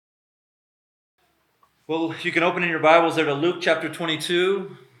Well, you can open in your Bibles there to Luke chapter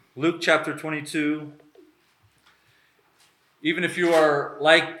 22. Luke chapter 22. Even if you are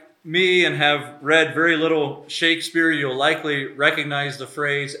like me and have read very little Shakespeare, you'll likely recognize the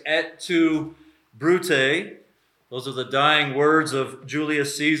phrase et tu, Brute. Those are the dying words of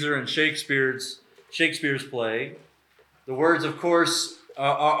Julius Caesar in Shakespeare's play. The words, of course,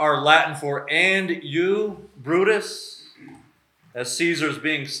 are Latin for "and you, Brutus," as Caesar's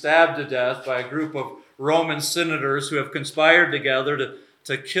being stabbed to death by a group of Roman senators who have conspired together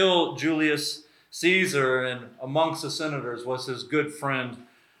to kill Julius Caesar, and amongst the senators was his good friend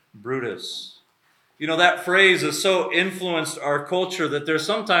Brutus. You know, that phrase has so influenced our culture that they're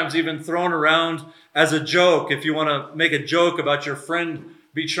sometimes even thrown around as a joke. If you want to make a joke about your friend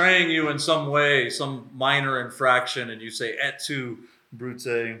betraying you in some way, some minor infraction, and you say, et tu,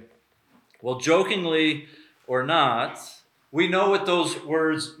 Brute. Well, jokingly or not, we know what those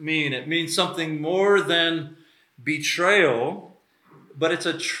words mean. It means something more than betrayal, but it's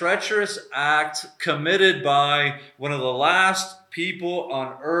a treacherous act committed by one of the last people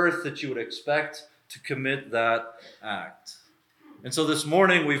on earth that you would expect to commit that act. And so this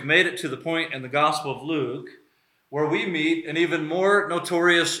morning we've made it to the point in the Gospel of Luke where we meet an even more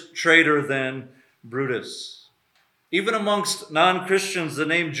notorious traitor than Brutus. Even amongst non-Christians, the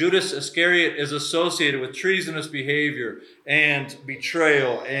name Judas Iscariot is associated with treasonous behavior and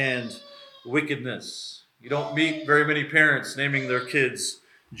betrayal and wickedness. You don't meet very many parents naming their kids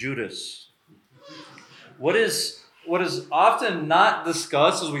Judas. What is often not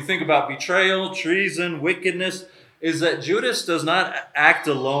discussed as we think about betrayal, treason, wickedness, is that Judas does not act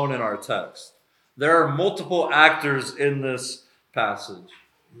alone in our text. There are multiple actors in this passage.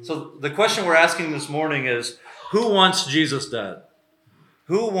 So the question we're asking this morning is, who wants Jesus dead?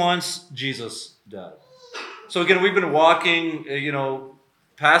 Who wants Jesus dead? So again, we've been walking,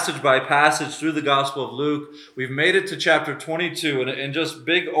 passage by passage through the Gospel of Luke. We've made it to chapter 22, and just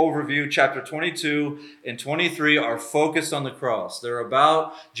big overview, chapter 22 and 23 are focused on the cross. They're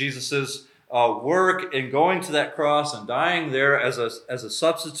about Jesus' work in going to that cross and dying there as a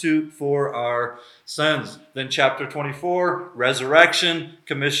substitute for our sins. Then chapter 24, resurrection,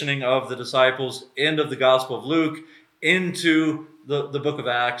 commissioning of the disciples, end of the Gospel of Luke, into the book of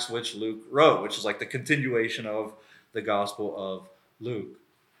Acts, which Luke wrote, which is like the continuation of the Gospel of Luke.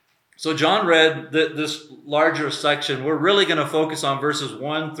 So John read this larger section. We're really going to focus on verses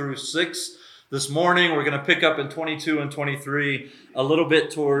 1 through 6 this morning. We're going to pick up in 22 and 23 a little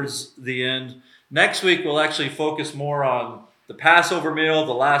bit towards the end. Next week, we'll actually focus more on the Passover meal,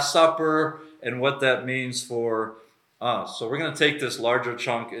 the Last Supper, and what that means for us. So we're going to take this larger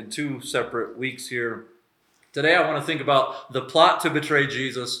chunk in 2 separate weeks here. Today, I want to think about the plot to betray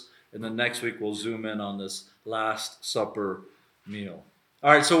Jesus, and then next week, we'll zoom in on this Last Supper meal.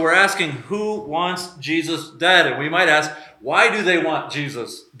 All right, so we're asking, who wants Jesus dead? And we might ask, why do they want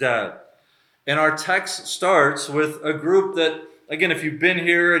Jesus dead? And our text starts with a group that, again, if you've been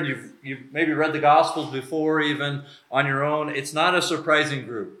here and you've maybe read the Gospels before, even on your own, it's not a surprising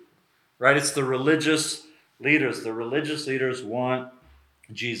group, right? It's the religious leaders. The religious leaders want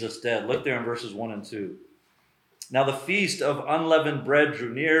Jesus dead. Look there in verses 1 and 2. Now the feast of unleavened bread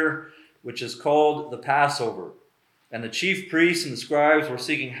drew near, which is called the Passover. And the chief priests and the scribes were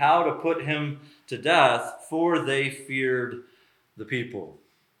seeking how to put him to death, for they feared the people.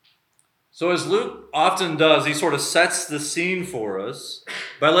 So as Luke often does, he sort of sets the scene for us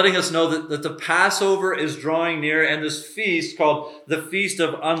by letting us know that the Passover is drawing near, and this feast called the Feast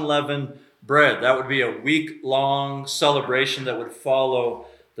of Unleavened Bread. That would be a week-long celebration that would follow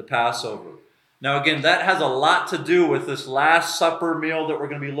the Passover. Now again, that has a lot to do with this Last Supper meal that we're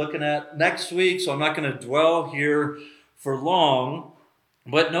going to be looking at next week, so I'm not going to dwell here for long.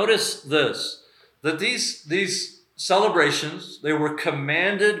 But notice this, that these celebrations, they were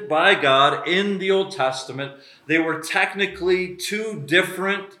commanded by God in the Old Testament. They were technically 2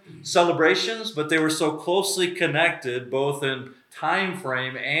 different celebrations, but they were so closely connected, both in time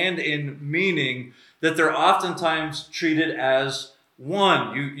frame and in meaning, that they're oftentimes treated as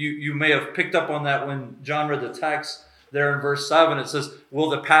one. You may have picked up on that when John read the text there in verse 7. It says,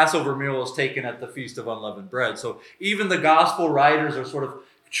 well, the Passover meal is taken at the Feast of Unleavened Bread. So even the gospel writers are sort of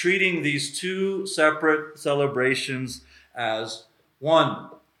treating these 2 separate celebrations as one.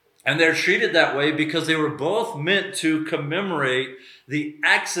 And they're treated that way because they were both meant to commemorate the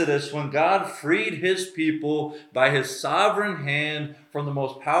Exodus, when God freed his people by his sovereign hand from the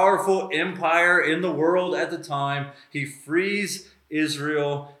most powerful empire in the world at the time. He frees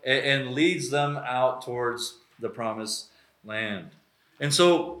Israel and leads them out towards the promised land. And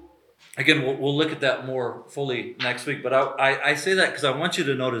so, again, we'll look at that more fully next week. But I say that because I want you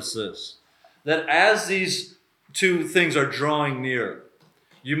to notice this, that as these two things are drawing near,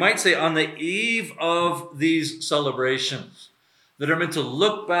 you might say on the eve of these celebrations that are meant to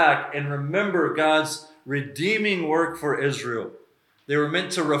look back and remember God's redeeming work for Israel. They were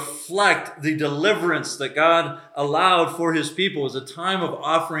meant to reflect the deliverance that God allowed for his people as a time of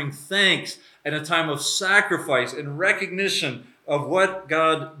offering thanks and a time of sacrifice and recognition of what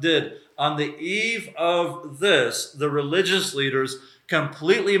God did. On the eve of this, the religious leaders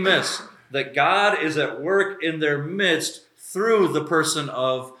completely miss that God is at work in their midst through the person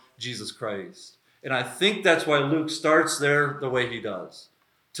of Jesus Christ. And I think that's why Luke starts there the way he does,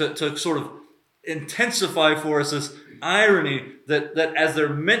 to sort of intensify for us this irony that as they're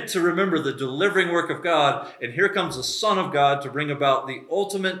meant to remember the delivering work of God, and here comes the Son of God to bring about the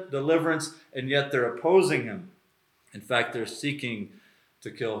ultimate deliverance, and yet they're opposing him. In fact, they're seeking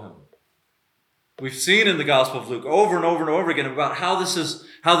to kill him. We've seen in the Gospel of Luke over and over and over again about how this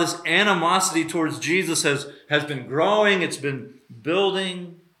animosity towards Jesus has been growing, it's been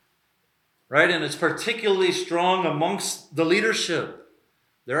building, right? And it's particularly strong amongst the leadership.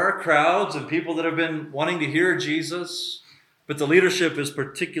 There are crowds and people that have been wanting to hear Jesus, but the leadership is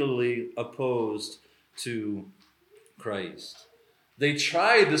particularly opposed to Christ. They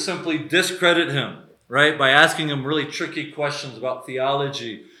tried to simply discredit him, right, by asking him really tricky questions about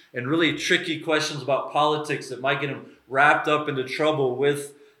theology and really tricky questions about politics that might get him wrapped up into trouble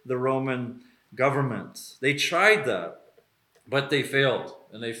with the Roman government. They tried that, but they failed,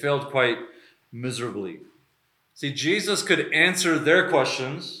 and they failed quite miserably. See, Jesus could answer their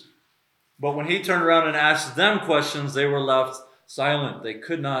questions, but when he turned around and asked them questions, they were left silent. They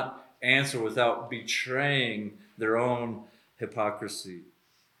could not answer without betraying their own hypocrisy.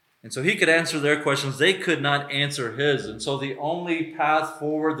 And so he could answer their questions. They could not answer his. And so the only path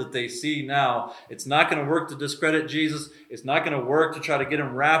forward that they see now, it's not going to work to discredit Jesus. It's not going to work to try to get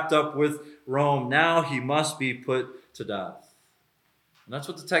him wrapped up with Rome. Now he must be put to death. And that's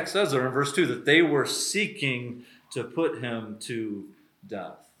what the text says there in verse 2, that they were seeking to put him to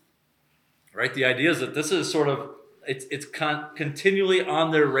death. Right? The idea is that this is sort of, it's continually on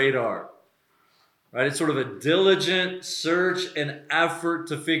their radar. Right? It's sort of a diligent search and effort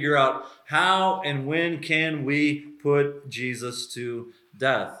to figure out how and when can we put Jesus to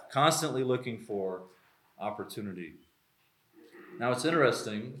death. Constantly looking for opportunity. Now it's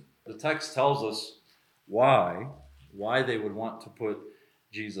interesting, the text tells us why they would want to put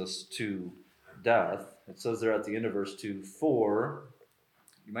Jesus to death. It says there at the end of verse 2, for,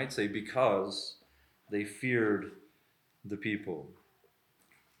 you might say because they feared the people.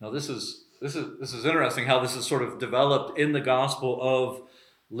 Now this is interesting how this is sort of developed in the Gospel of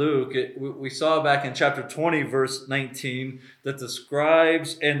Luke. We saw back in chapter 20, verse 19, that the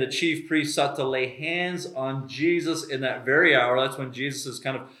scribes and the chief priests sought to lay hands on Jesus in that very hour. That's when Jesus is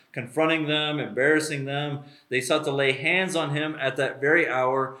kind of confronting them, embarrassing them. They sought to lay hands on him at that very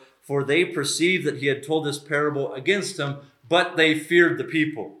hour, for they perceived that he had told this parable against him, but they feared the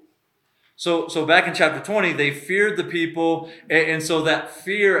people. So back in chapter 20, they feared the people, and so that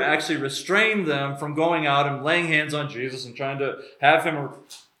fear actually restrained them from going out and laying hands on Jesus and trying to have him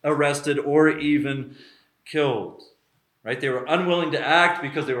arrested or even killed. Right? They were unwilling to act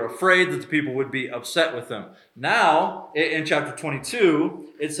because they were afraid that the people would be upset with them. Now, in chapter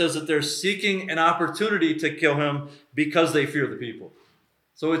 22, it says that they're seeking an opportunity to kill him because they fear the people.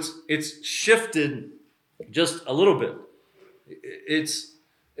 So it's shifted just a little bit.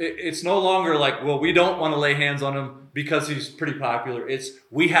 It's no longer like, well, we don't want to lay hands on him because he's pretty popular. It's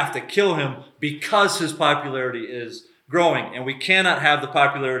we have to kill him because his popularity is growing, and we cannot have the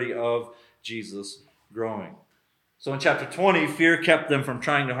popularity of Jesus growing. So in chapter 20, fear kept them from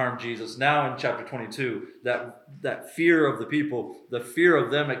trying to harm Jesus. Now in chapter 22, that fear of the people, the fear of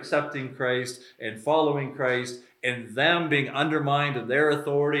them accepting Christ and following Christ, and them being undermined in their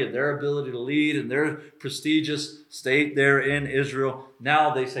authority and their ability to lead and their prestigious state there in Israel,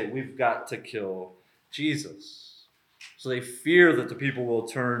 now they say, we've got to kill Jesus. So they fear that the people will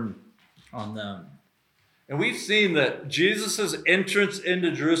turn on them. And we've seen that Jesus' entrance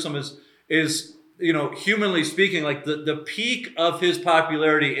into Jerusalem is humanly speaking, like the peak of his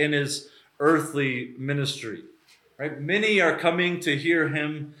popularity in his earthly ministry. Right? Many are coming to hear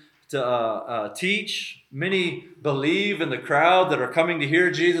him to teach. Many believe in the crowd that are coming to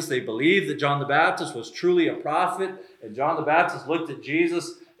hear Jesus. They believe that John the Baptist was truly a prophet. And John the Baptist looked at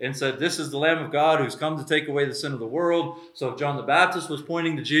Jesus and said, this is the Lamb of God who's come to take away the sin of the world. So if John the Baptist was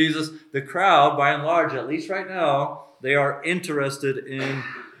pointing to Jesus, the crowd, by and large, at least right now, they are interested in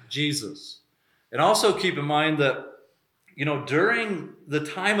Jesus. And also keep in mind that, during the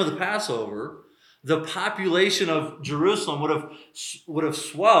time of the Passover, the population of Jerusalem would have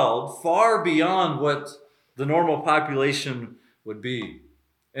swelled far beyond what the normal population would be.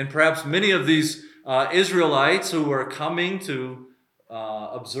 And perhaps many of these Israelites who were coming to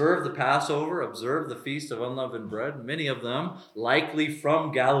observe the Passover, observe the Feast of Unleavened Bread, many of them likely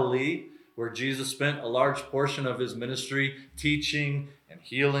from Galilee, where Jesus spent a large portion of his ministry teaching and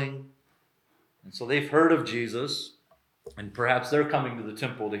healing. And so they've heard of Jesus, and perhaps they're coming to the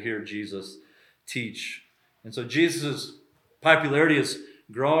temple to hear Jesus teach. And so Jesus' popularity is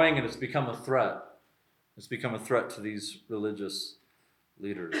growing, and it's become a threat. It's become a threat to these religious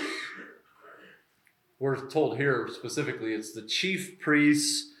leaders. We're told here specifically it's the chief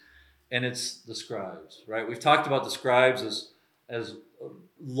priests and it's the scribes, right? We've talked about the scribes as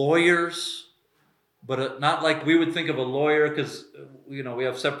lawyers, but not like we would think of a lawyer, because we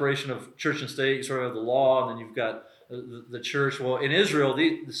have separation of church and state. You sort of have the law, and then you've got the church. Well, in Israel,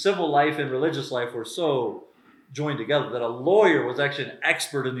 the civil life and religious life were so joined together that a lawyer was actually an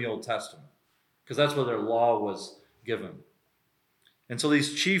expert in the Old Testament, because that's where their law was given. And so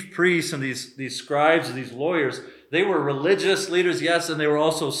these chief priests and these scribes and these lawyers, they were religious leaders, yes, and they were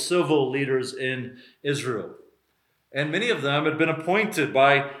also civil leaders in Israel. And many of them had been appointed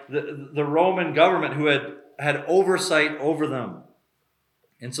by the Roman government, who had oversight over them.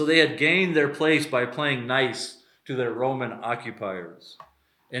 And so they had gained their place by playing nice to their Roman occupiers.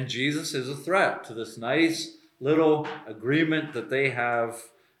 And Jesus is a threat to this nice little agreement that they have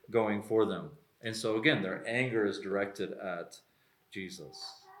going for them. And so again, their anger is directed at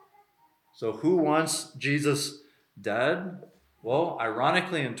Jesus. So who wants Jesus dead? Well,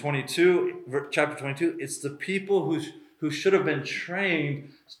 ironically, in chapter 22, it's the people who should have been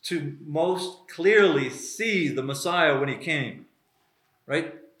trained to most clearly see the Messiah when he came,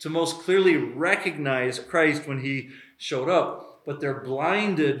 right? To most clearly recognize Christ when he showed up. But they're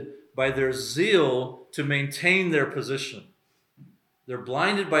blinded by their zeal to maintain their position. They're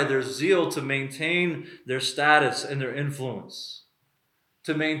blinded by their zeal to maintain their status and their influence,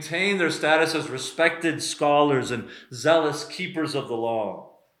 to maintain their status as respected scholars and zealous keepers of the law,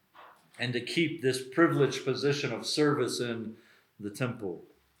 and to keep this privileged position of service in the temple,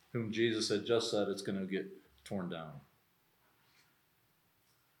 whom Jesus had just said it's going to get torn down.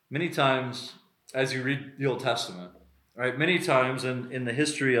 Many times, as you read the Old Testament, right, many times in the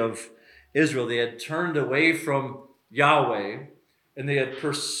history of Israel, they had turned away from Yahweh and they had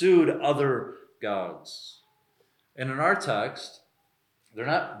pursued other gods. And in our text, they're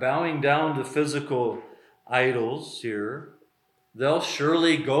not bowing down to physical idols here. They'll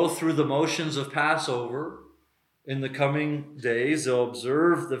surely go through the motions of Passover in the coming days. They'll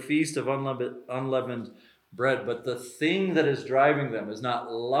observe the Feast of Unleavened Bread. But the thing that is driving them is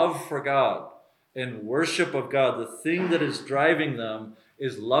not love for God and worship of God. The thing that is driving them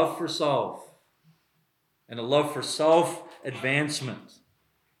is love for self and a love for self-advancement.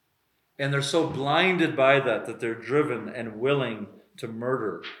 And they're so blinded by that they're driven and willing to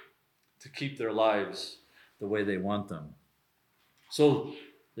murder, to keep their lives the way they want them. So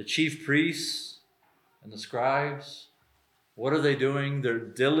the chief priests and the scribes, what are they doing? They're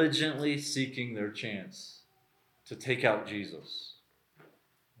diligently seeking their chance to take out Jesus.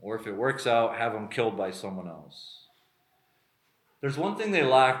 Or if it works out, have him killed by someone else. There's one thing they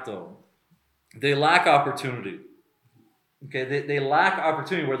lack, though. They lack opportunity. Okay, they lack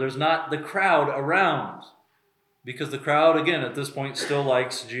opportunity where there's not the crowd around. Because the crowd, again, at this point still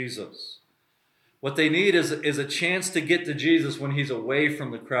likes Jesus. What they need is a chance to get to Jesus when he's away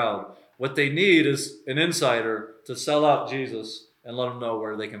from the crowd. What they need is an insider to sell out Jesus and let them know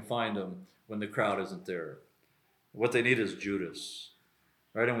where they can find him when the crowd isn't there. What they need is Judas.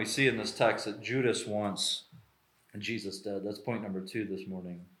 Right? And we see in this text that Judas wants Jesus dead. That's point number 2 this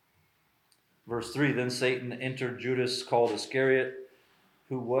morning. Verse 3, then Satan entered Judas, called Iscariot,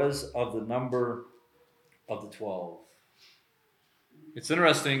 who was of the number of the 12. It's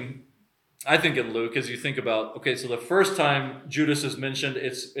interesting, I think, in Luke, as you think about, okay, so the first time Judas is mentioned,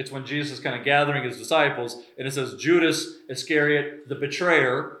 it's when Jesus is kind of gathering his disciples, and it says Judas Iscariot, the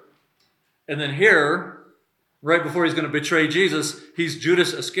betrayer. And then here, right before he's going to betray Jesus, he's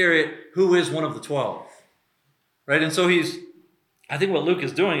Judas Iscariot, who is one of the 12. Right? And so I think what Luke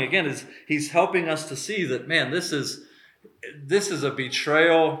is doing, again, is he's helping us to see that, man, this is a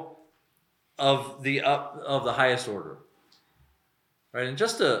betrayal of the highest order, right? And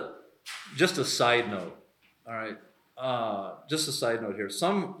just a side note, all right. Just a side note here.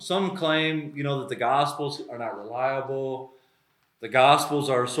 Some claim, that the Gospels are not reliable. The Gospels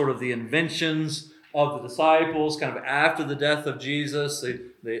are sort of the inventions of the disciples, kind of after the death of Jesus.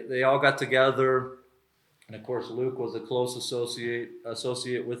 They all got together, and of course Luke was a close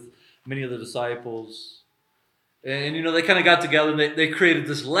associate with many of the disciples. And they kind of got together and they created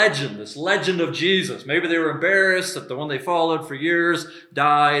this legend of Jesus. Maybe they were embarrassed that the one they followed for years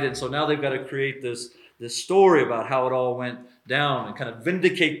died, and so now they've got to create this story about how it all went down and kind of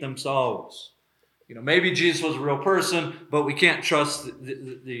vindicate themselves. Maybe Jesus was a real person, but we can't trust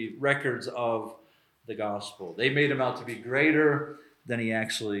the records of the gospel. They made him out to be greater than he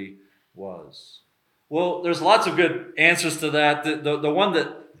actually was. Well, there's lots of good answers to that. The one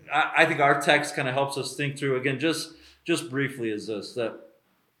that I think our text kind of helps us think through, again, just briefly, is this: that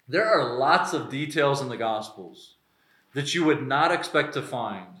there are lots of details in the Gospels that you would not expect to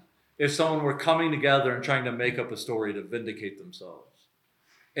find if someone were coming together and trying to make up a story to vindicate themselves.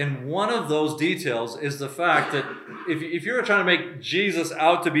 And one of those details is the fact that if you were trying to make Jesus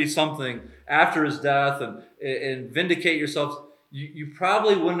out to be something after his death and vindicate yourself, you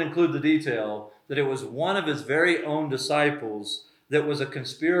probably wouldn't include the detail that it was one of his very own disciples that was a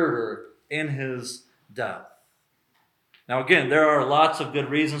conspirator in his death. Now, again, there are lots of good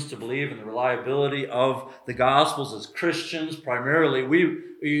reasons to believe in the reliability of the Gospels as Christians. Primarily,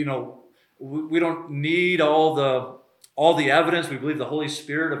 we don't need all the evidence. We believe the Holy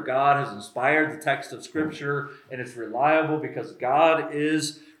Spirit of God has inspired the text of Scripture, and it's reliable because God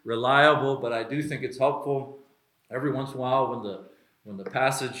is reliable. But I do think it's helpful every once in a while when the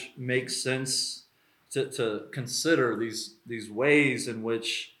passage makes sense to consider these ways in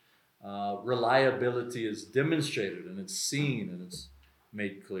which reliability is demonstrated and it's seen and it's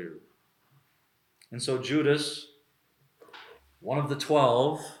made clear. And so Judas, one of the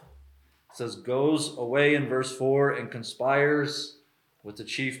 12, says, goes away in verse 4 and conspires with the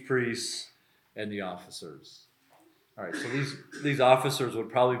chief priests and the officers. All right, so these officers would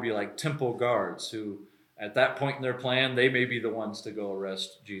probably be like temple guards who, at that point in their plan, they may be the ones to go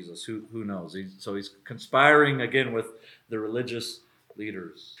arrest Jesus. Who knows? So he's conspiring again with the religious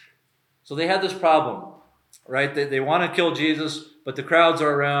leaders. So they had this problem, right? They want to kill Jesus, but the crowds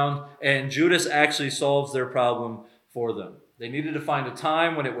are around, and Judas actually solves their problem for them. They needed to find a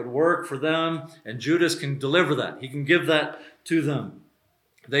time when it would work for them, and Judas can deliver that. He can give that to them.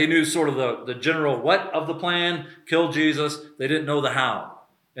 They knew sort of the general what of the plan, kill Jesus. They didn't know the how.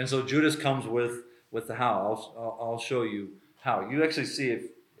 And so Judas comes with the how. I'll show you how. You actually see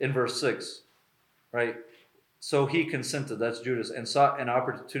it in verse 6, right? So he consented, that's Judas, and sought an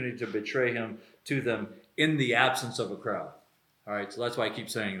opportunity to betray him to them in the absence of a crowd. All right, so that's why I keep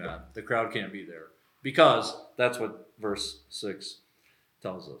saying that. The crowd can't be there, because that's what verse 6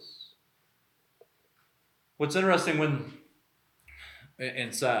 tells us. What's interesting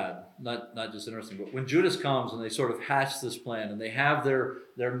and sad, not just interesting, but when Judas comes and they sort of hatch this plan and they have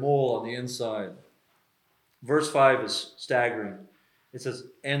their mole on the inside, verse 5 is staggering. It says,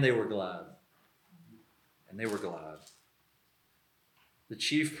 and they were glad. And they were glad. The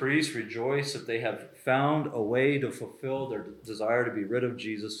chief priests rejoice that they have found a way to fulfill their desire to be rid of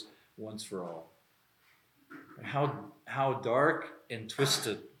Jesus once for all. And how dark and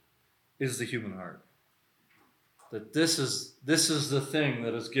twisted is the human heart. That this is the thing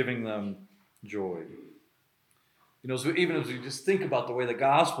that is giving them joy. So even as we just think about the way the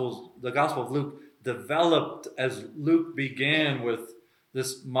Gospel of Luke developed, as Luke began with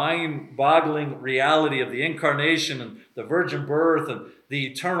this mind-boggling reality of the incarnation and the virgin birth and the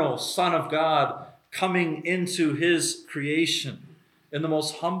eternal Son of God coming into his creation in the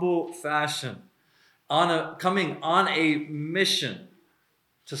most humble fashion, coming on a mission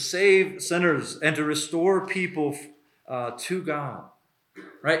to save sinners and to restore people to God.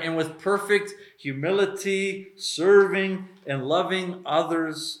 Right? And with perfect humility, serving and loving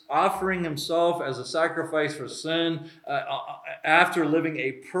others, offering himself as a sacrifice for sin, after living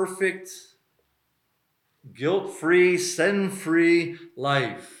a perfect, guilt-free, sin-free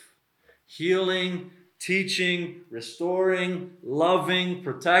life. Healing, teaching, restoring, loving,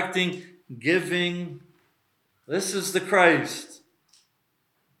 protecting, giving. This is the Christ.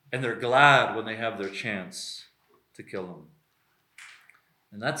 And they're glad when they have their chance to kill him.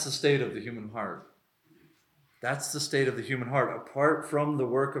 And that's the state of the human heart. That's the state of the human heart, apart from the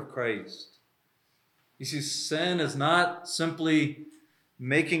work of Christ. You see, sin is not simply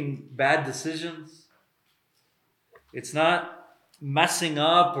making bad decisions. It's not messing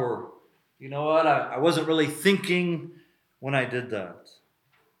up or, I wasn't really thinking when I did that.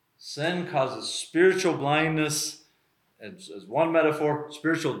 Sin causes spiritual blindness as one metaphor,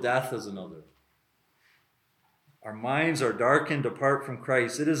 spiritual death as another. Our minds are darkened apart from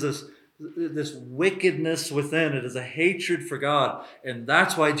Christ. It is this wickedness within. It is a hatred for God. And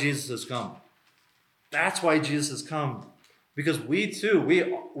that's why Jesus has come. That's why Jesus has come. Because we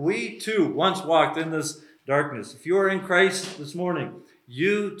too once walked in this darkness. If you are in Christ this morning,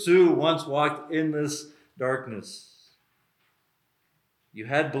 You too once walked in this darkness. You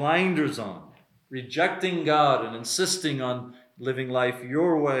had blinders on, rejecting God and insisting on living life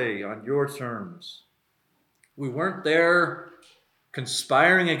your way, on your terms. We weren't there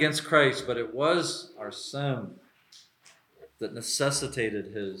conspiring against Christ, but it was our sin that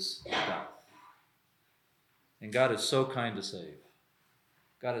necessitated his death. And God is so kind to save.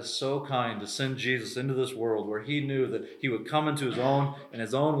 God is so kind to send Jesus into this world where he knew that he would come into his own and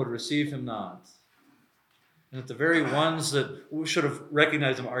his own would receive him not. And that the very ones that should have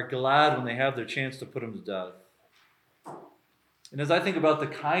recognized him are glad when they have their chance to put him to death. And as I think about the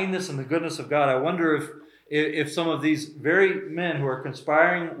kindness and the goodness of God, I wonder if some of these very men who are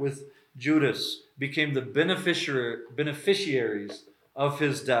conspiring with Judas became the beneficiaries of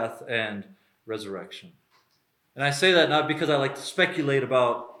his death and resurrection. And I say that not because I like to speculate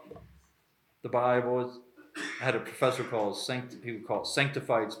about the Bible. I had a professor he would call it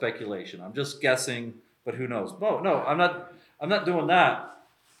sanctified speculation. I'm just guessing, but who knows? No, I'm not doing that.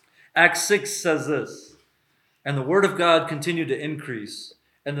 Acts 6 says this, and the word of God continued to increase,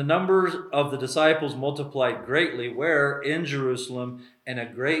 and the numbers of the disciples multiplied greatly, where in Jerusalem, and a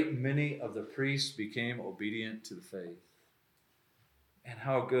great many of the priests became obedient to the faith. And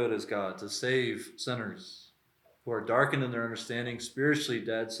how good is God to save sinners who are darkened in their understanding, spiritually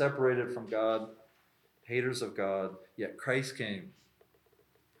dead, separated from God, haters of God, yet Christ came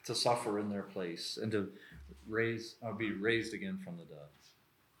to suffer in their place and to be raised again from the dead.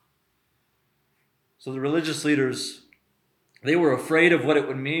 So the religious leaders, they were afraid of what it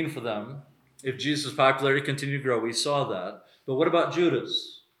would mean for them if Jesus' popularity continued to grow. We saw that. But what about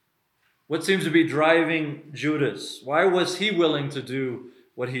Judas? What seems to be driving Judas? Why was he willing to do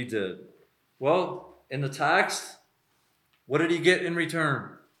what he did? Well, in the text, what did he get in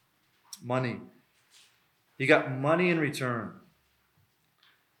return? Money. He got money in return.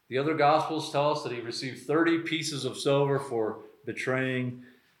 The other Gospels tell us that he received 30 pieces of silver for betraying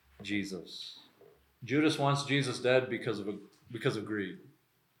Jesus. Judas wants Jesus dead because of greed.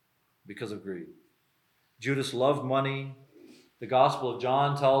 Because of greed. Judas loved money. The Gospel of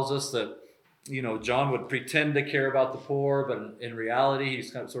John tells us that John would pretend to care about the poor, but in reality,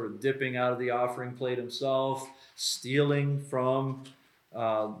 he's kind of sort of dipping out of the offering plate himself, stealing from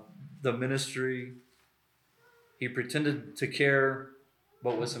the ministry. He pretended to care,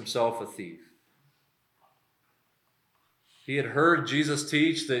 but was himself a thief. He had heard Jesus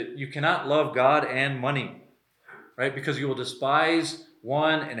teach that you cannot love God and money, right? Because you will despise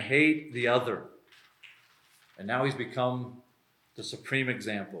one and hate the other. And now he's become the supreme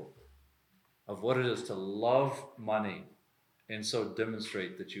example of what it is to love money and so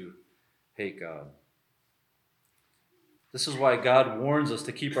demonstrate that you hate God. This is why God warns us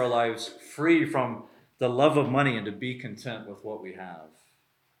to keep our lives free from the love of money and to be content with what we have.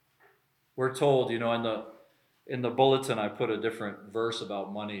 We're told, in the bulletin, I put a different verse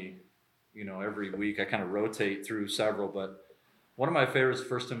about money, every week. I kind of rotate through several, but one of my favorites is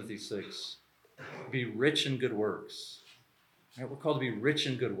 1 Timothy 6. Be rich in good works. Right? We're called to be rich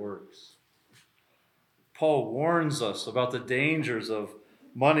in good works. Paul warns us about the dangers of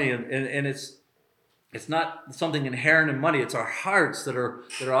money, and it's not something inherent in money. It's our hearts that are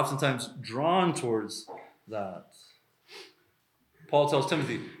oftentimes drawn towards that. Paul tells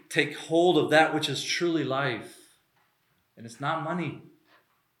Timothy, take hold of that which is truly life. And it's not money.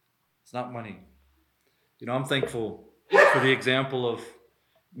 It's not money. I'm thankful for the example of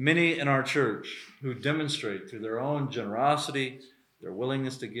many in our church who demonstrate through their own generosity, their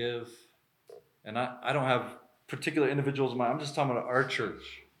willingness to give. And I don't have particular individuals in mind. I'm just talking about our church.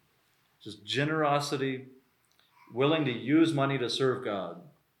 Just generosity, willing to use money to serve God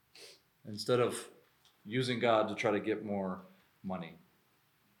instead of using God to try to get more money.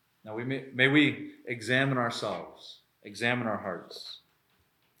 Now, may we examine ourselves, examine our hearts.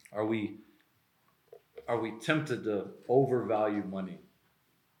 Are we tempted to overvalue money?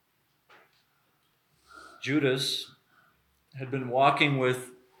 Judas had been walking with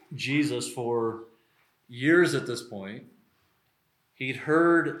Jesus for years at this point. He'd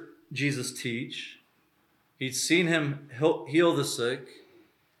heard Jesus teach. He'd seen him heal the sick.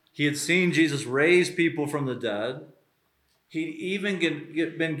 He had seen Jesus raise people from the dead. He'd even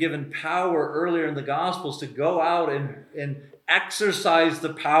been given power earlier in the Gospels to go out and exercise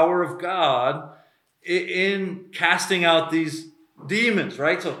the power of God in casting out these demons,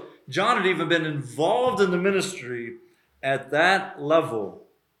 right? So John had even been involved in the ministry at that level.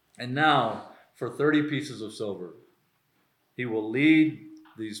 And now, for 30 pieces of silver, he will lead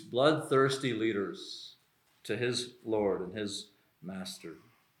these bloodthirsty leaders to his Lord and his Master.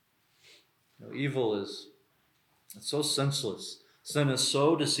 Evil it's so senseless Sin is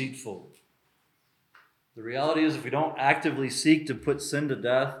so deceitful. The reality is, if we don't actively seek to put sin to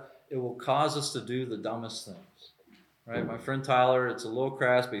death, it will cause us to do the dumbest things. Right? My friend Tyler, it's a little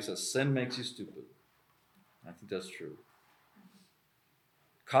crass, but he says sin makes you stupid. I think that's true.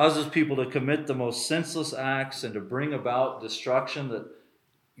 Causes people to commit the most senseless acts and to bring about destruction that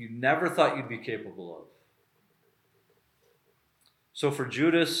you never thought you'd be capable of. So for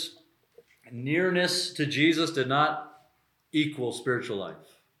Judas, nearness to Jesus did not equal spiritual life.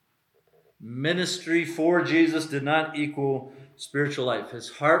 Ministry for Jesus did not equal spiritual life. His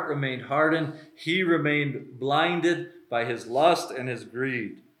heart remained hardened. He remained blinded by his lust and his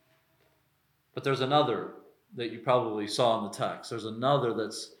greed. But there's another that you probably saw in the text. There's another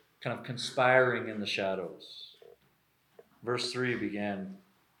that's kind of conspiring in the shadows. Verse 3 began,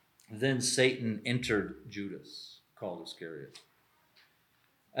 "Then Satan entered Judas," called Iscariot.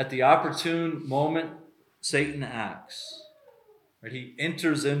 At the opportune moment, Satan acts. Right? He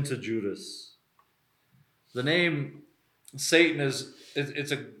enters into Judas. The name Satan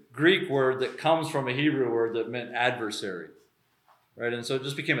it's a Greek word that comes from a Hebrew word that meant adversary. Right? And so it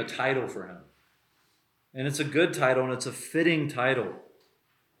just became a title for him. And it's a good title, and it's a fitting title,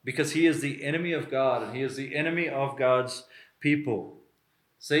 because he is the enemy of God, and he is the enemy of God's people.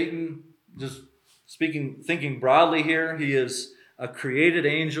 Satan, just thinking broadly here, he is a created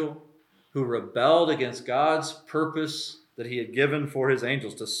angel who rebelled against God's purpose that he had given for his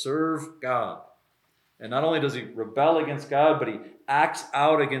angels to serve God. And not only does he rebel against God, but he acts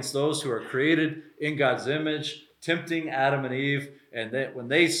out against those who are created in God's image, tempting Adam and Eve, and when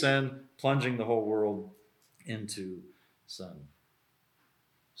they sin, plunging the whole world into sin.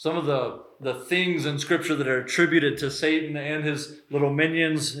 Some of the things in Scripture that are attributed to Satan and his little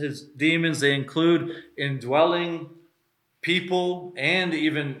minions, his demons, they include indwelling people and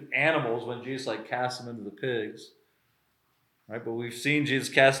even animals when Jesus cast them into the pigs. Right? But we've seen Jesus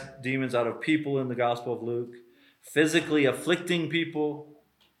cast demons out of people in the Gospel of Luke, physically afflicting people,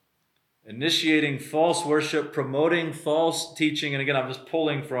 initiating false worship, promoting false teaching. And again, I'm just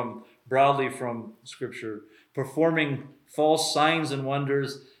pulling broadly from Scripture, performing false signs and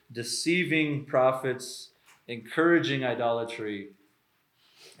wonders, deceiving prophets, encouraging idolatry,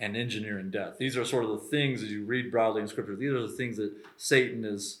 and engineering death. These are sort of the things, as you read broadly in Scripture, these are the things that Satan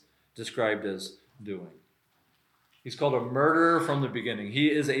is described as doing. He's called a murderer from the beginning.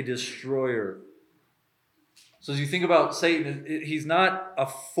 He is a destroyer. So as you think about Satan, he's not a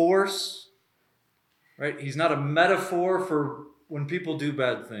force, right? He's not a metaphor for when people do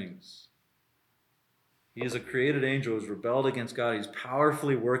bad things. He is a created angel who's rebelled against God. He's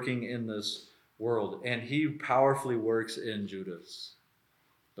powerfully working in this world, and he powerfully works in Judas.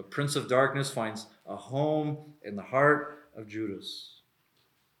 The prince of darkness finds a home in the heart of Judas.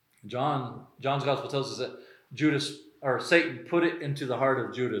 John's gospel tells us that Satan put it into the heart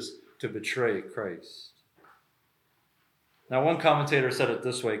of Judas to betray Christ. Now, one commentator said it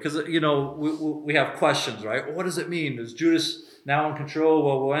this way, because, we have questions, right? What does it mean? Is Judas now in control?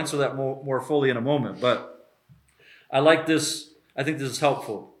 Well, we'll answer that more fully in a moment, but I like this. I think this is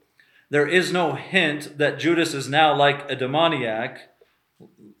helpful. There is no hint that Judas is now like a demoniac,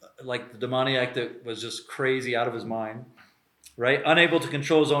 like the demoniac that was just crazy out of his mind, right? Unable to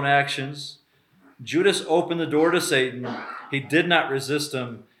control his own actions. Judas opened the door to Satan. He did not resist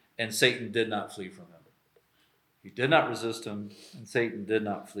him, and Satan did not flee from him. He did not resist him, and Satan did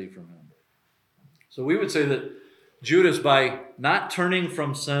not flee from him. So we would say that Judas, by not turning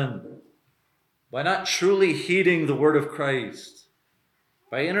from sin, by not truly heeding the word of Christ,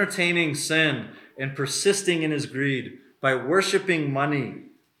 by entertaining sin and persisting in his greed, by worshiping money,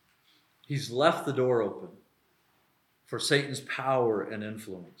 he's left the door open for Satan's power and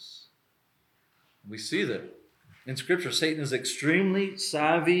influence. We see that in Scripture, Satan is extremely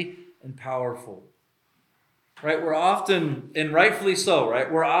savvy and powerful. Right? We're often, and rightfully so,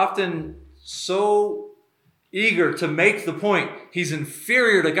 right? We're often so eager to make the point he's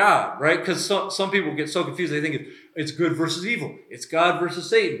inferior to God, right? Because some people get so confused, they think it's good versus evil. It's God versus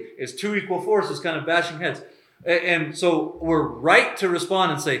Satan. It's two equal forces kind of bashing heads. And so we're right to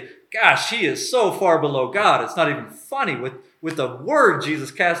respond and say, gosh, he is so far below God. It's not even funny. With the word,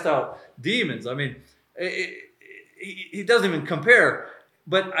 Jesus cast out demons. I mean, he doesn't even compare.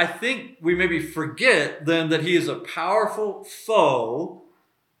 But I think we maybe forget then that he is a powerful foe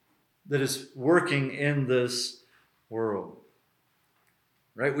that is working in this world.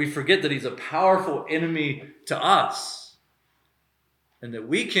 Right? We forget that he's a powerful enemy to us. And that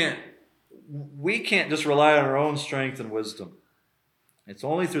we can't just rely on our own strength and wisdom. It's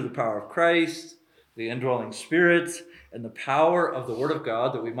only through the power of Christ, the indwelling Spirit, and the power of the Word of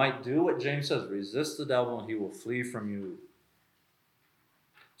God that we might do what James says, resist the devil and he will flee from you.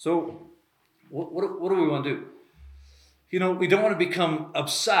 So what do we want to do? We don't want to become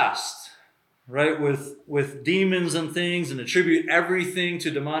obsessed, right, with demons and things and attribute everything to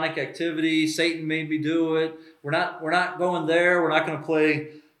demonic activity. Satan made me do it. We're not going there. We're not going to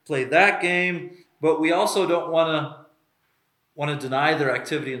play that game. But we also don't want to deny their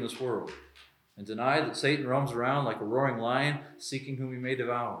activity in this world and deny that Satan roams around like a roaring lion, seeking whom he may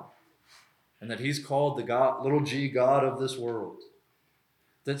devour, and that he's called the God, little g, God of this world.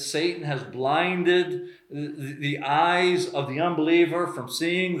 That Satan has blinded the eyes of the unbeliever from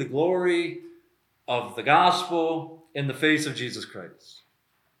seeing the glory of the gospel in the face of Jesus Christ.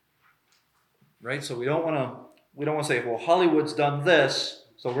 Right? So we don't want to say, well, Hollywood's done this,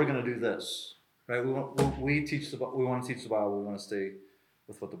 so we're going to do this. Right? We want to teach the Bible. We want to stay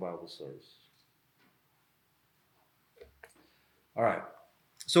with what the Bible says. All right.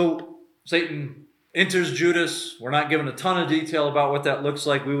 So Satan enters Judas. We're not given a ton of detail about what that looks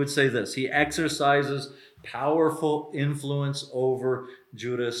like. We would say this: he exercises powerful influence over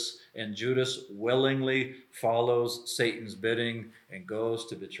Judas, and Judas willingly follows Satan's bidding and goes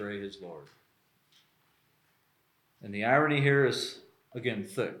to betray his Lord. And the irony here is, again,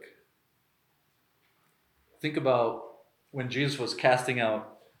 thick. Think about when Jesus was casting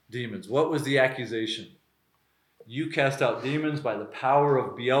out demons. What was the accusation? You cast out demons by the power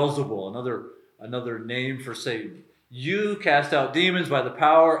of Beelzebul, another name for Satan. You cast out demons by the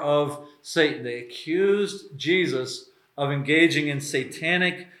power of Satan. They accused Jesus of engaging in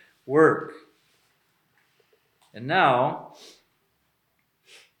satanic work. And now,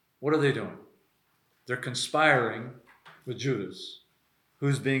 what are they doing? They're conspiring with Judas,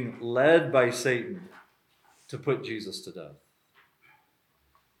 who's being led by Satan to put Jesus to death.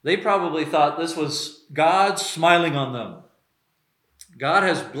 They probably thought this was God smiling on them. God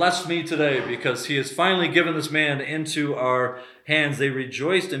has blessed me today because he has finally given this man into our hands. They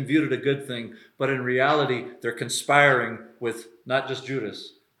rejoiced and viewed it a good thing, but in reality, they're conspiring with not just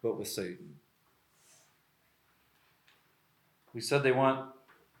Judas, but with Satan. We said the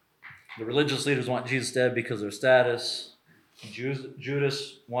religious leaders want Jesus dead because of their status.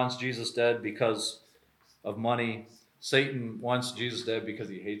 Judas wants Jesus dead because of money. Satan wants Jesus dead because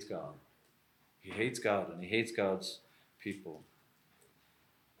he hates God. He hates God and he hates God's people.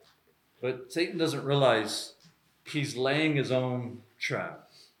 But Satan doesn't realize he's laying his own trap.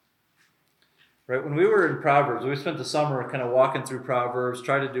 Right? When we were in Proverbs, we spent the summer kind of walking through Proverbs,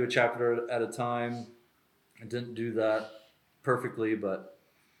 tried to do a chapter at a time. I didn't do that perfectly, but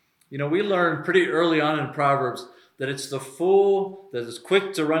we learned pretty early on in Proverbs that it's the fool that is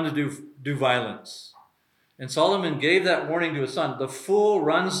quick to run to do violence. And Solomon gave that warning to his son. The fool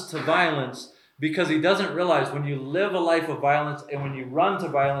runs to violence because he doesn't realize when you live a life of violence and when you run to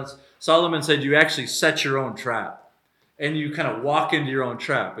violence, Solomon said you actually set your own trap. And you kind of walk into your own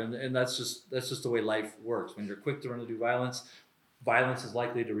trap. And that's just the way life works. When you're quick to run to do violence, violence is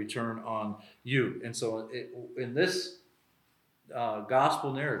likely to return on you. And so in this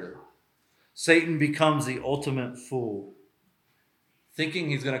gospel narrative, Satan becomes the ultimate fool. Thinking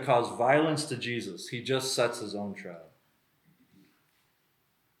he's going to cause violence to Jesus, he just sets his own trap.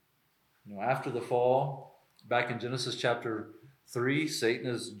 After the fall, back in Genesis chapter 3, Satan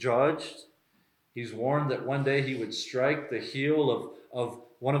is judged. He's warned that one day he would strike the heel of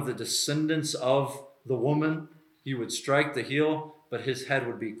one of the descendants of the woman. He would strike the heel, but his head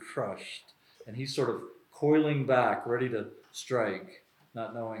would be crushed. And he's sort of coiling back, ready to strike,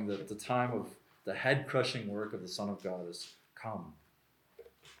 not knowing that the time of the head-crushing work of the Son of God has come.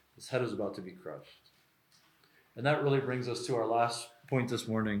 His head is about to be crushed. And that really brings us to our last point this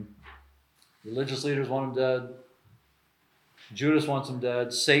morning. Religious leaders want him dead. Judas wants him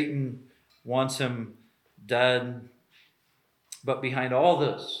dead. Satan wants him dead. But behind all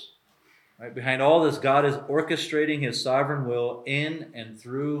this, God is orchestrating his sovereign will in and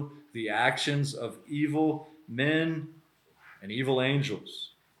through the actions of evil men and evil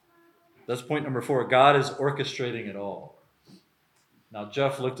angels. That's point number 4. God is orchestrating it all. Now,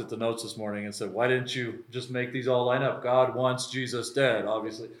 Jeff looked at the notes this morning and said, why didn't you just make these all line up? God wants Jesus dead,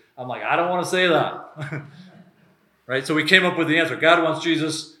 obviously. I'm like, I don't want to say that. Right? So we came up with the answer. God wants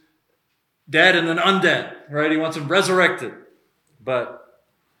Jesus dead and then undead. Right? He wants him resurrected. But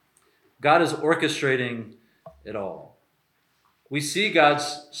God is orchestrating it all. We see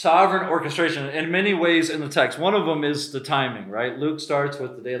God's sovereign orchestration in many ways in the text. One of them is the timing, right? Luke starts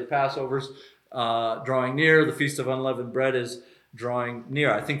with the day of the Passovers drawing near. The Feast of Unleavened Bread is drawing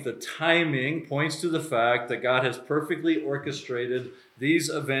near. I think the timing points to the fact that God has perfectly orchestrated these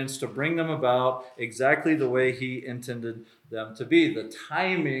events to bring them about exactly the way he intended them to be. The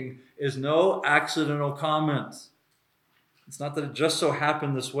timing is no accidental comment. It's not that it just so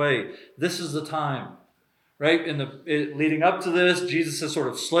happened this way. This is the time. Right? Leading up to this, Jesus has sort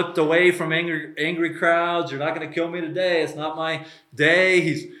of slipped away from angry crowds. You're not going to kill me today. It's not my day.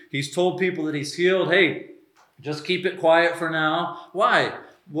 He's told people that he's healed. Hey, just keep it quiet for now. Why?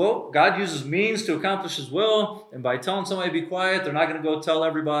 Well, God uses means to accomplish his will, and by telling somebody to be quiet, they're not going to go tell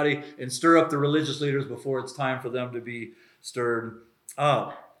everybody and stir up the religious leaders before it's time for them to be stirred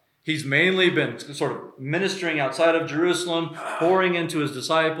up. He's mainly been sort of ministering outside of Jerusalem, pouring into his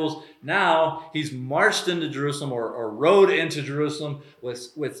disciples. Now he's marched into Jerusalem or rode into Jerusalem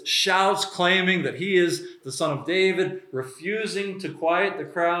with shouts claiming that he is the Son of David, refusing to quiet the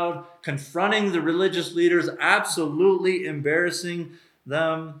crowd, confronting the religious leaders, absolutely embarrassing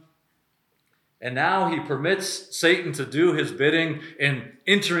them. And now he permits Satan to do his bidding and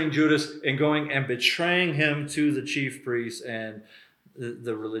entering Judas and going and betraying him to the chief priests and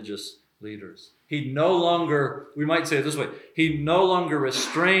the religious leaders. He no longer, we might say it this way, he no longer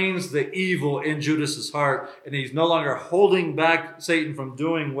restrains the evil in Judas's heart, and he's no longer holding back Satan from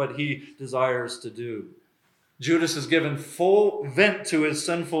doing what he desires to do. Judas is given full vent to his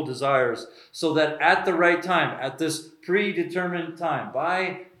sinful desires so that at the right time, at this predetermined time,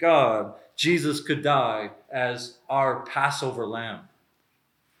 by God, Jesus could die as our Passover lamb,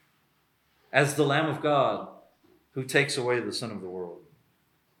 as the Lamb of God who takes away the sin of the world.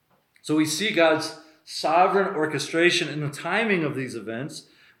 So we see God's sovereign orchestration in the timing of these events.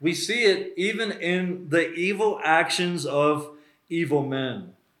 We see it even in the evil actions of evil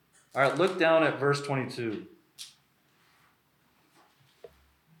men. All right, look down at verse 22.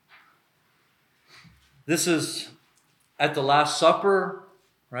 This is at the Last Supper,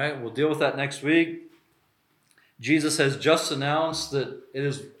 right? We'll deal with that next week. Jesus has just announced that it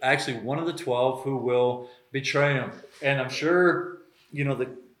is actually one of the 12 who will betray him. And I'm sure,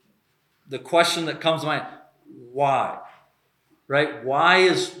 the question that comes to mind, why? Right? Why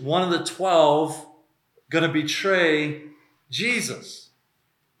is one of the 12 going to betray Jesus?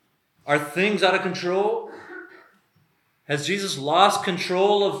 Are things out of control? Has Jesus lost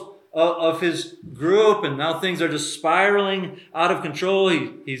control of his group and now things are just spiraling out of control?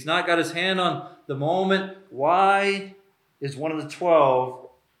 He's not got his hand on the moment. Why is one of the 12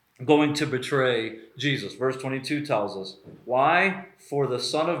 going to betray Jesus? Verse 22 tells us, why? For the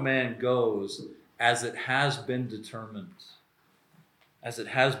Son of Man goes as it has been determined. As it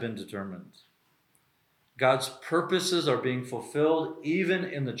has been determined. God's purposes are being fulfilled even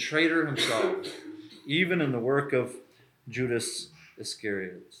in the traitor himself, even in the work of Judas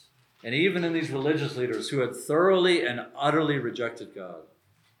Iscariot, and even in these religious leaders who had thoroughly and utterly rejected God.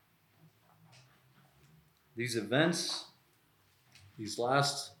 These events, these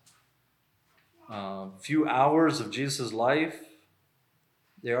last few hours of Jesus' life,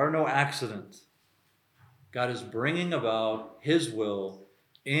 they are no accident. God is bringing about his will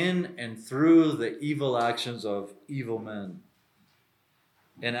in and through the evil actions of evil men.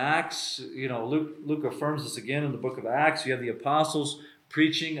 In Acts, Luke affirms this again in the book of Acts. You have the apostles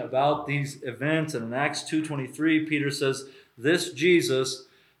preaching about these events. And in Acts 2:23, Peter says, this Jesus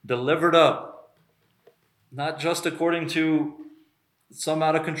delivered up, not just according to some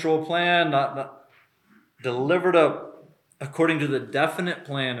out of control plan, not delivered up according to the definite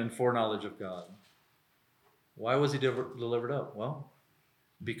plan and foreknowledge of God. Why was he delivered up? Well,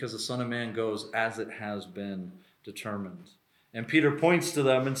 because the Son of Man goes as it has been determined. And Peter points to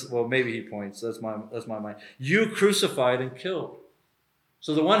them, and maybe he points, that's my mind. You crucified and killed.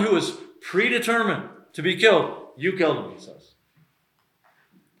 So the one who was predetermined to be killed, you killed him, he says.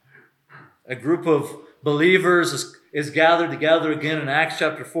 A group of believers is gathered together again in Acts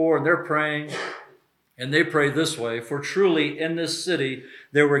chapter 4, and they're praying. And they pray this way, for truly in this city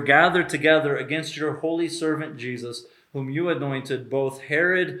there were gathered together against your holy servant Jesus, whom you anointed, both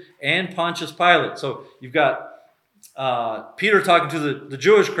Herod and Pontius Pilate. So you've got Peter talking to the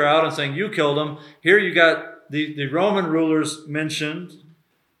Jewish crowd and saying, you killed him. Here you got the Roman rulers mentioned,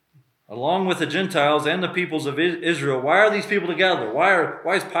 along with the Gentiles and the peoples of Israel. Why are these people together?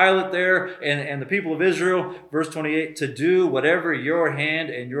 Why is Pilate there and the people of Israel? Verse 28, to do whatever your hand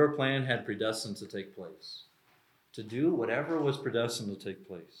and your plan had predestined to take place. To do whatever was predestined to take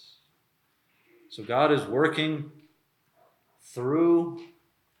place. So God is working through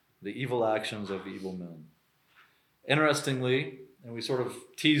the evil actions of evil men. Interestingly, and we sort of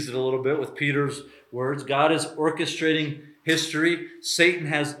teased it a little bit with Peter's words, God is orchestrating history. Satan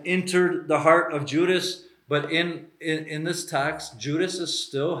has entered the heart of Judas, but in this text, Judas is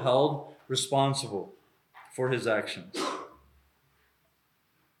still held responsible for his actions.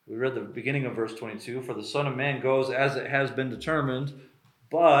 We read the beginning of verse 22, for the Son of Man goes as it has been determined,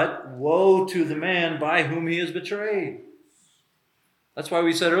 but woe to the man by whom he is betrayed. That's why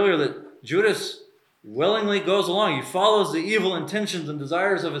we said earlier that Judas willingly goes along. He follows the evil intentions and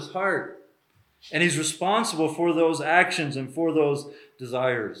desires of his heart. And he's responsible for those actions and for those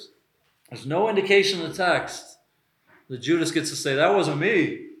desires. There's no indication in the text that Judas gets to say, that wasn't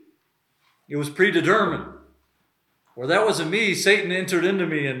me. It was predetermined. Or that wasn't me. Satan entered into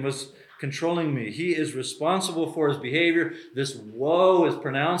me and was controlling me. He is responsible for his behavior. This woe is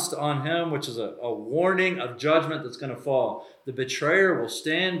pronounced on him, which is a warning of judgment that's going to fall. The betrayer will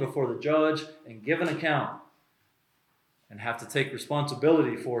stand before the judge and give an account and have to take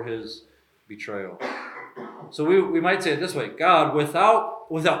responsibility for his betrayal. So we might say it this way: God,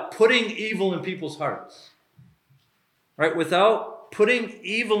 without putting evil in people's hearts, right? Without putting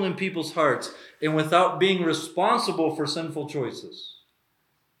evil in people's hearts and without being responsible for sinful choices,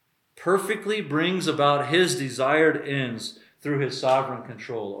 perfectly brings about his desired ends through his sovereign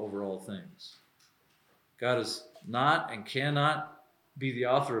control over all things. God is not and cannot be the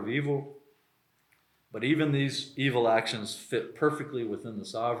author of evil, but even these evil actions fit perfectly within the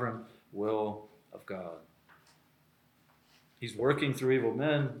sovereign will of God. He's working through evil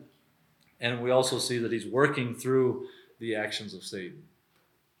men, and we also see that he's working through the actions of Satan.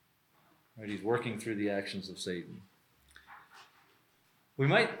 Right? He's working through the actions of Satan. We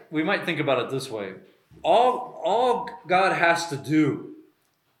might think about it this way. All God has to do,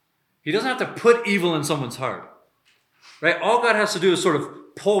 he doesn't have to put evil in someone's heart. Right? All God has to do is sort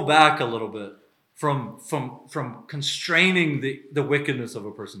of pull back a little bit from constraining the wickedness of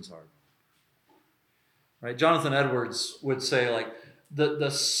a person's heart. Right? Jonathan Edwards would say, like, the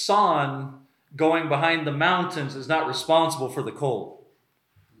sun going behind the mountains is not responsible for the cold.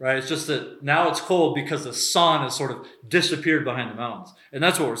 Right? It's just that now it's cold because the sun has sort of disappeared behind the mountains. And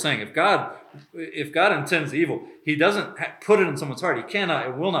that's what we're saying. If God intends evil, he doesn't put it in someone's heart. He cannot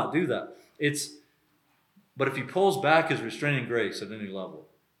and will not do that. But if he pulls back his restraining grace at any level,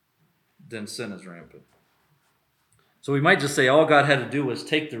 then sin is rampant. So we might just say all God had to do was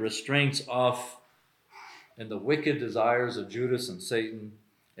take the restraints off, and the wicked desires of Judas and Satan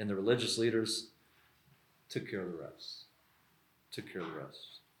and the religious leaders took care of the rest. Took care of the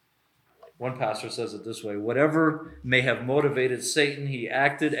rest. One pastor says it this way: whatever may have motivated Satan, he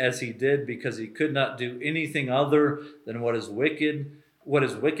acted as he did because he could not do anything other than what his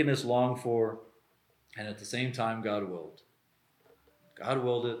wickedness longed for, and at the same time God willed. God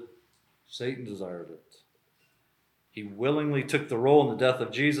willed it. Satan desired it. He willingly took the role in the death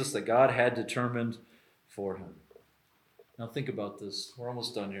of Jesus that God had determined for him. Now think about this. We're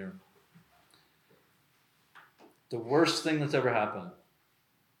almost done here. The worst thing that's ever happened,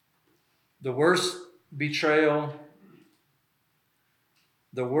 the worst betrayal,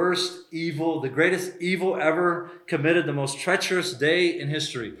 the worst evil, the greatest evil ever committed, the most treacherous day in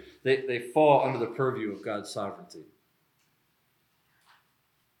history, they fall under the purview of God's sovereignty.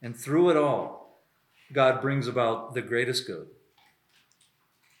 And through it all, God brings about the greatest good.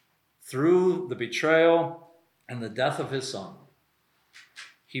 Through the betrayal and the death of his son,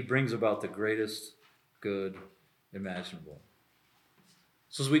 he brings about the greatest good imaginable.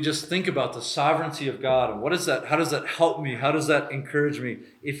 So as we just think about the sovereignty of God, and how does that help me? How does that encourage me?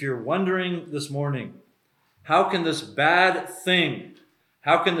 If you're wondering this morning, how can this bad thing,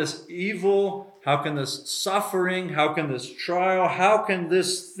 how can this evil, how can this suffering, how can this trial, how can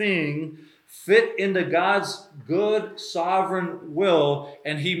this thing fit into God's good sovereign will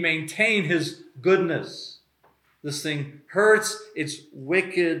and he maintain his goodness? This thing hurts, it's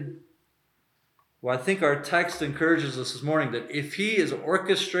wicked. Well, I think our text encourages us this morning that if he is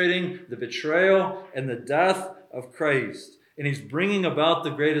orchestrating the betrayal and the death of Christ, and he's bringing about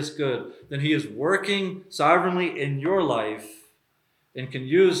the greatest good, then he is working sovereignly in your life and can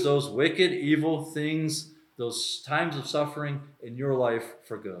use those wicked, evil things, those times of suffering in your life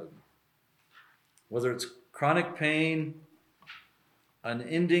for good. Whether it's chronic pain,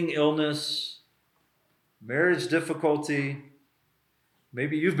 unending illness, marriage difficulty,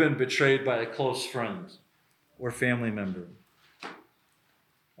 maybe you've been betrayed by a close friend or family member. I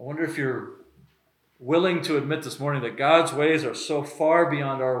wonder if you're willing to admit this morning that God's ways are so far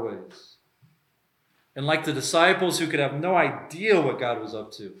beyond our ways. And like the disciples who could have no idea what God was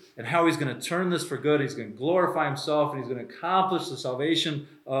up to and how he's going to turn this for good, he's going to glorify himself and he's going to accomplish the salvation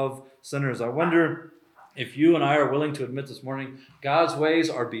of sinners. I wonder if you and I are willing to admit this morning, God's ways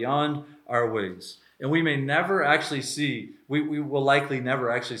are beyond our ways. And we may never actually see, we will likely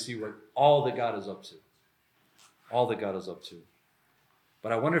never actually see what all that God is up to. All that God is up to.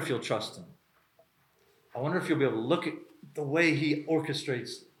 But I wonder if you'll trust him. I wonder if you'll be able to look at the way he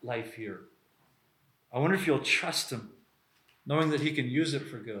orchestrates life here. I wonder if you'll trust him, knowing that he can use it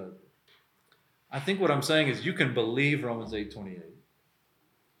for good. I think what I'm saying is you can believe Romans 8:28.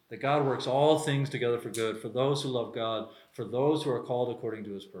 that God works all things together for good, for those who love God, for those who are called according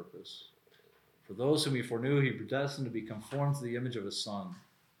to his purpose. For those whom he foreknew, he predestined to be conformed to the image of his Son.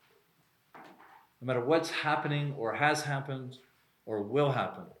 No matter what's happening or has happened or will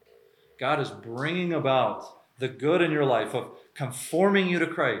happen, God is bringing about the good in your life of conforming you to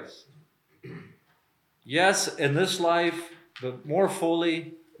Christ. Yes, in this life, but more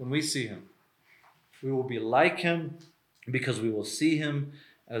fully when we see him. We will be like him because we will see him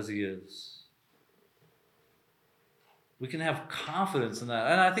as he is. We can have confidence in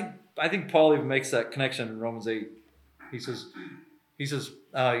that. And I think Paul even makes that connection in Romans 8. He says,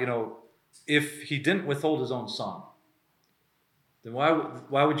 if he didn't withhold his own Son, then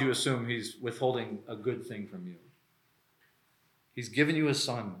why would you assume he's withholding a good thing from you? He's given you his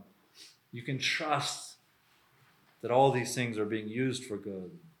Son. You can trust that all these things are being used for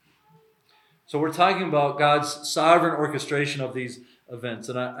good. So we're talking about God's sovereign orchestration of these events.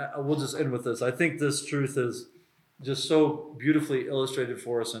 And I will just end with this. I think this truth is just so beautifully illustrated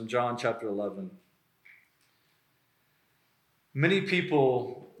for us in John chapter 11. Many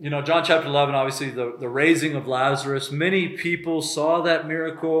people, John chapter 11, obviously the raising of Lazarus, many people saw that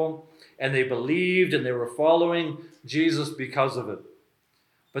miracle and they believed and they were following Jesus because of it.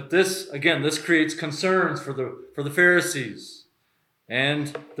 But this creates concerns for the Pharisees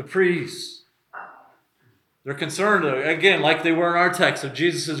and the priests. They're concerned, again, like they were in our text, of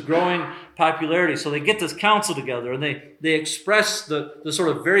Jesus' growing popularity. So they get this council together and they express the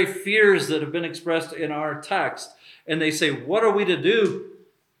sort of very fears that have been expressed in our text. And they say, what are we to do?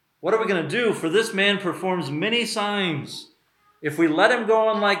 What are we going to do? For this man performs many signs. If we let him go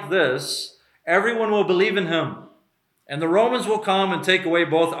on like this, everyone will believe in him. And the Romans will come and take away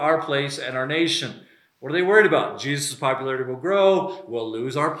both our place and our nation. What are they worried about? Jesus' popularity will grow. We'll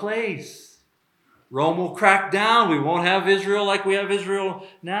lose our place. Rome will crack down. We won't have Israel like we have Israel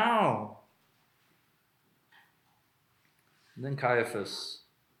now. And then Caiaphas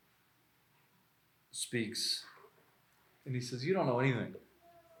speaks. And he says, you don't know anything.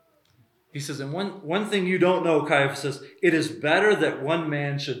 He says, and one thing you don't know, Caiaphas says, it is better that one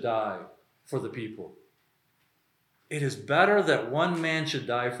man should die for the people. It is better that one man should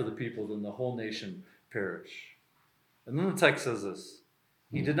die for the people than the whole nation perish. And then the text says this.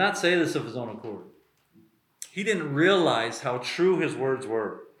 He did not say this of his own accord. He didn't realize how true his words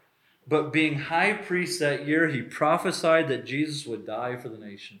were. But being high priest that year, he prophesied that Jesus would die for the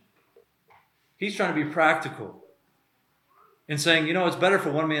nation. He's trying to be practical and saying, it's better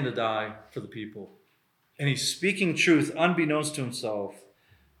for one man to die for the people. And he's speaking truth unbeknownst to himself,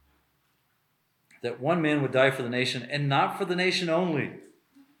 that one man would die for the nation, and not for the nation only,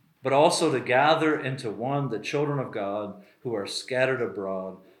 but also to gather into one the children of God who are scattered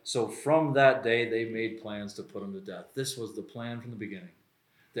abroad. So from that day, they made plans to put him to death. This was the plan from the beginning,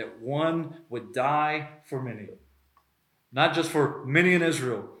 that one would die for many. Not just for many in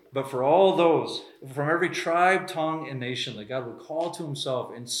Israel, but for all those from every tribe, tongue, and nation that God would call to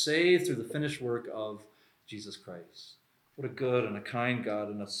himself and save through the finished work of Jesus Christ. What a good and a kind God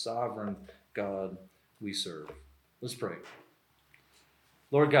and a sovereign God we serve. Let's pray.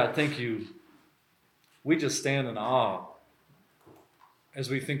 Lord God, thank you. We just stand in awe as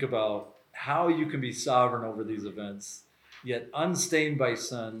we think about how you can be sovereign over these events, yet unstained by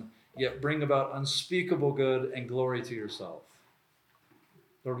sin, yet bring about unspeakable good and glory to yourself.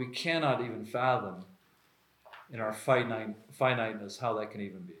 Lord, we cannot even fathom in our finiteness how that can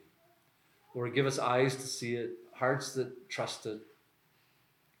even be. Lord, give us eyes to see it, hearts that trust it.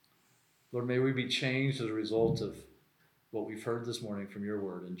 Lord, may we be changed as a result of what we've heard this morning from your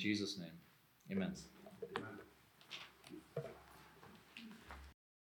word. In Jesus' name, amen.